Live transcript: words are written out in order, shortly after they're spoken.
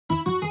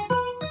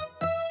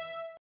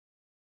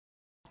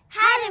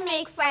to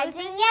make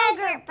frozen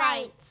yogurt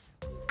bites.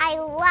 I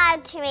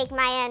love to make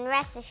my own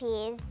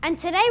recipes. And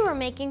today we're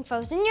making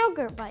frozen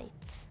yogurt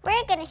bites.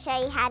 We're going to show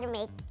you how to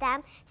make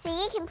them so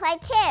you can play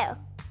too.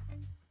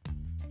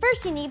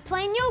 First, you need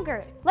plain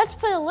yogurt. Let's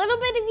put a little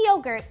bit of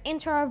yogurt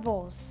into our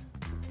bowls.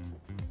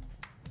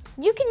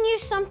 You can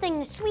use something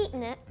to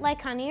sweeten it,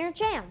 like honey or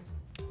jam.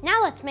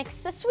 Now let's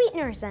mix the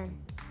sweeteners in.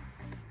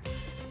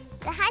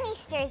 The honey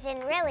stirs in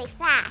really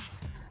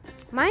fast.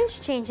 Mine's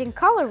changing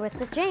color with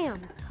the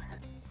jam.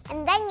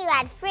 And then you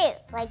add fruit,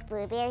 like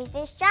blueberries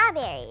or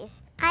strawberries.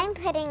 I'm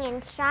putting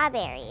in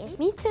strawberries.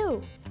 Me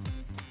too.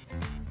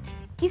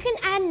 You can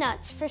add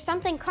nuts for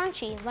something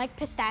crunchy, like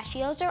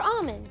pistachios or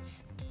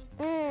almonds.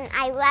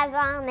 I love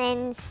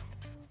almonds.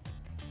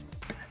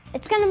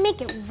 It's gonna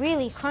make it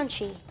really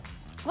crunchy.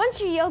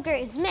 Once your yogurt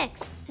is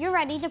mixed, you're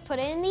ready to put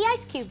it in the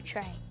ice cube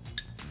tray.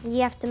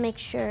 You have to make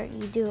sure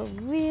you do it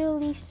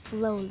really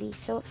slowly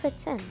so it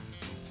fits in.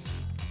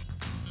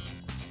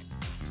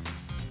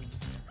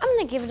 I'm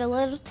gonna give it a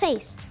little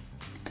taste.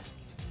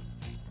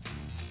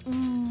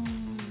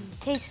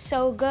 Tastes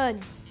so good.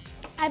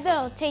 I bet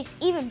it'll taste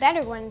even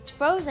better when it's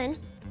frozen.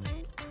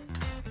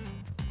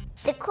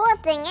 The cool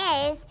thing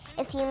is,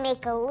 if you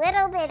make a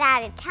little bit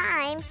at a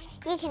time,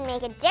 you can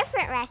make a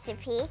different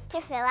recipe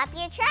to fill up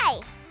your tray.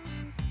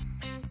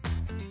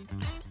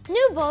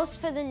 New bowls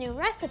for the new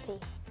recipe.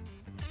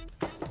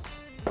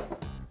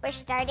 We're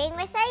starting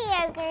with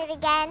our yogurt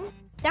again.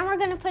 Then we're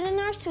gonna put in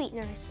our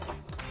sweeteners.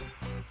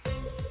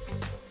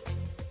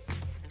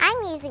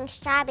 I'm using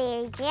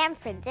strawberry jam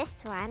for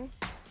this one.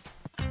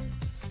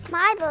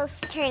 My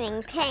bowl's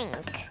turning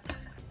pink.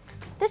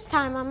 This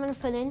time I'm gonna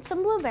put in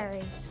some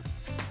blueberries.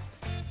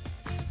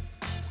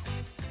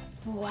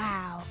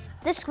 Wow,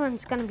 this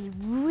one's gonna be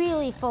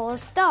really full of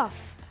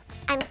stuff.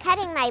 I'm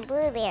cutting my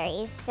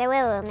blueberries so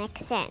it will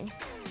mix in.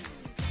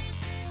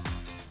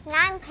 Now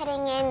I'm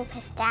putting in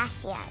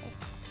pistachios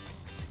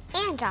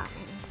and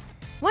almonds.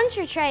 Once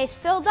your tray is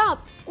filled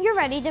up, you're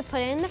ready to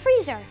put it in the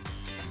freezer.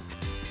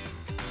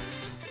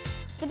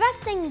 The best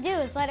thing to do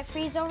is let it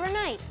freeze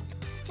overnight.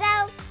 So,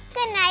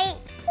 good night.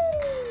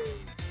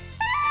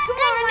 Good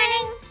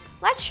morning.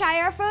 Let's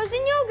try our frozen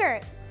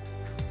yogurt.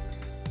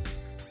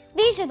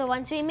 These are the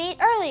ones we made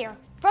earlier,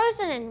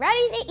 frozen and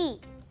ready to eat.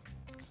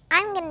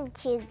 I'm gonna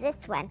choose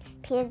this one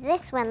because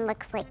this one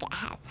looks like it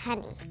has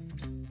honey.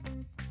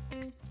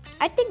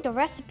 I think the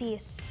recipe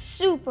is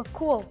super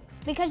cool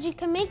because you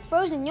can make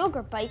frozen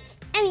yogurt bites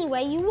any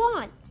way you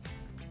want.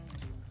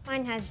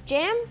 Mine has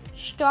jam,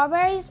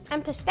 strawberries,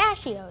 and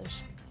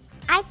pistachios.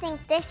 I think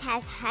this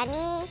has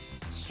honey,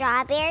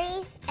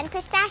 strawberries, and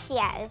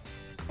pistachios.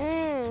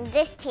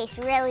 This tastes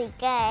really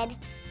good.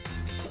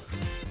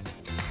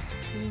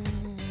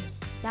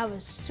 That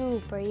was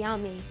super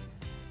yummy.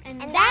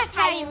 And that's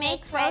how you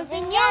make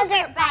frozen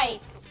yogurt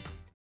bites.